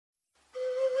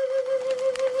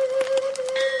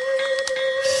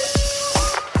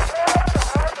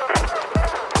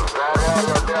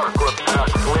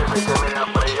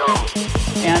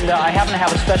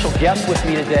have a special guest with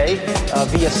me today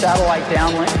via satellite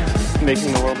downlink.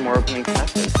 Making the world more open and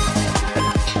connected.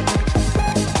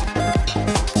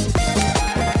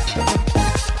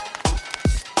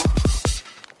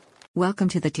 Welcome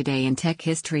to the Today in Tech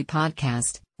History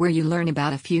podcast, where you learn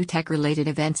about a few tech-related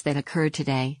events that occurred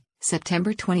today,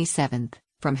 September 27th,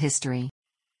 from history.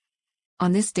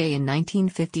 On this day in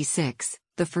 1956,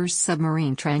 the first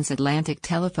submarine transatlantic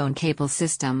telephone cable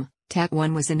system,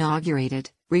 TAT-1, was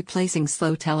inaugurated, replacing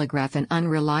slow telegraph and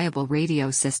unreliable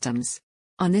radio systems.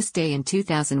 On this day in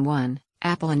 2001,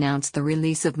 Apple announced the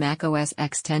release of Mac OS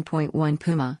X 10.1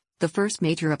 Puma, the first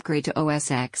major upgrade to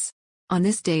OS X. On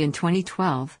this day in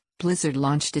 2012, Blizzard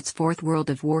launched its fourth World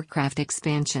of Warcraft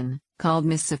expansion, called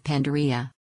Mists of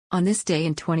Pandaria. On this day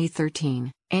in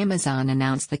 2013, Amazon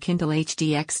announced the Kindle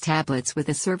HDX tablets with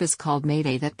a service called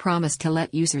Mayday that promised to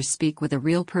let users speak with a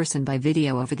real person by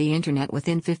video over the internet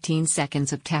within 15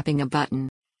 seconds of tapping a button.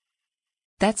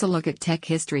 That's a look at tech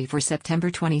history for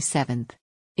September 27th.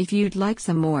 If you'd like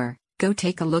some more, go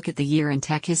take a look at The Year in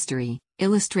Tech History,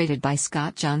 illustrated by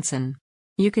Scott Johnson.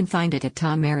 You can find it at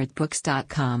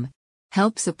tommerrittbooks.com.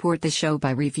 Help support the show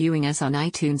by reviewing us on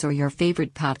iTunes or your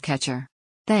favorite podcatcher.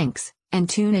 Thanks, and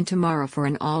tune in tomorrow for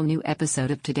an all-new episode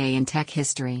of Today in Tech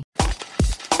History.